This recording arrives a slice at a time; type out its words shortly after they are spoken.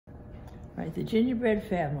Right, The Gingerbread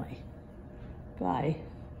Family by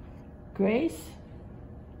Grace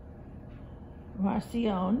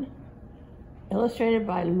Marcion, illustrated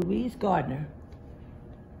by Louise Gardner.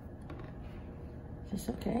 Is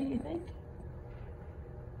this okay, you think?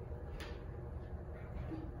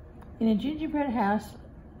 In a gingerbread house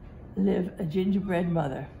lived a gingerbread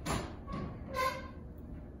mother,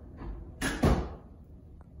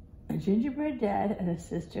 a gingerbread dad, and a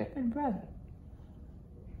sister and brother.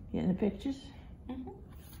 You in the pictures? Mm-hmm.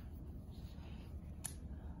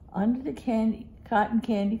 Under the cotton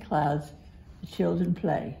candy clouds, the children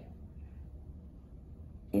play.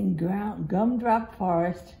 In gumdrop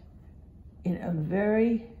forest, in a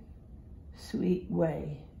very sweet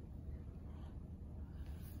way.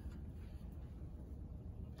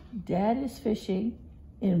 Dad is fishing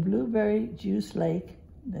in blueberry juice lake.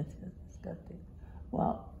 That's disgusting.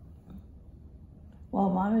 While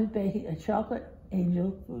Mom is baking a chocolate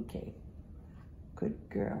angel food cake. Good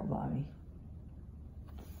girl, Mommy.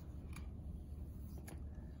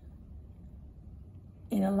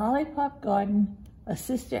 In a lollipop garden, a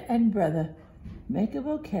sister and brother make a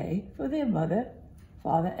bouquet for their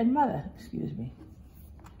father and mother,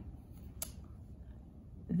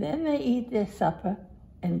 Then they eat their supper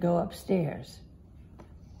and go upstairs,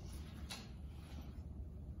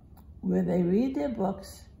 where they read their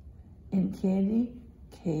books in candy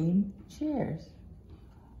cane chairs.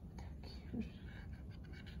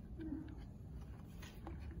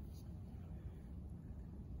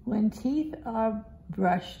 When teeth are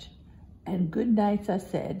brushed and good nights are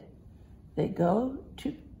said, they go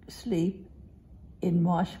to sleep in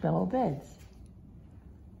marshmallow beds.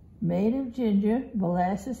 Made of ginger,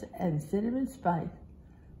 molasses, and cinnamon spice,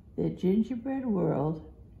 their gingerbread world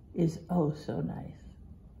is oh so nice.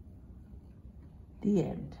 The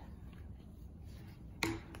end.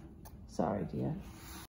 Sorry, dear.